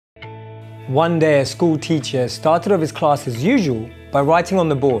One day, a school teacher started off his class as usual by writing on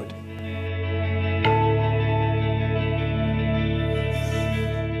the board.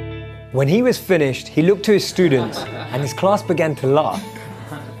 When he was finished, he looked to his students and his class began to laugh.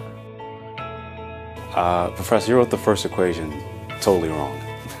 Professor, you wrote the first equation totally wrong.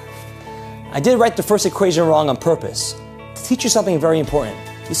 I did write the first equation wrong on purpose to teach you something very important.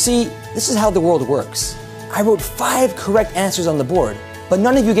 You see, this is how the world works. I wrote 5 correct answers on the board, but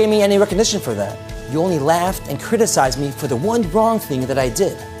none of you gave me any recognition for that. You only laughed and criticized me for the one wrong thing that I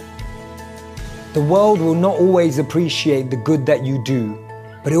did. The world will not always appreciate the good that you do,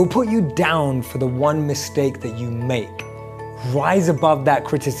 but it will put you down for the one mistake that you make. Rise above that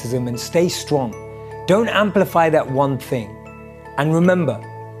criticism and stay strong. Don't amplify that one thing. And remember,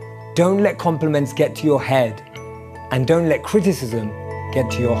 don't let compliments get to your head, and don't let criticism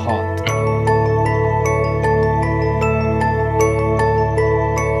get to your heart.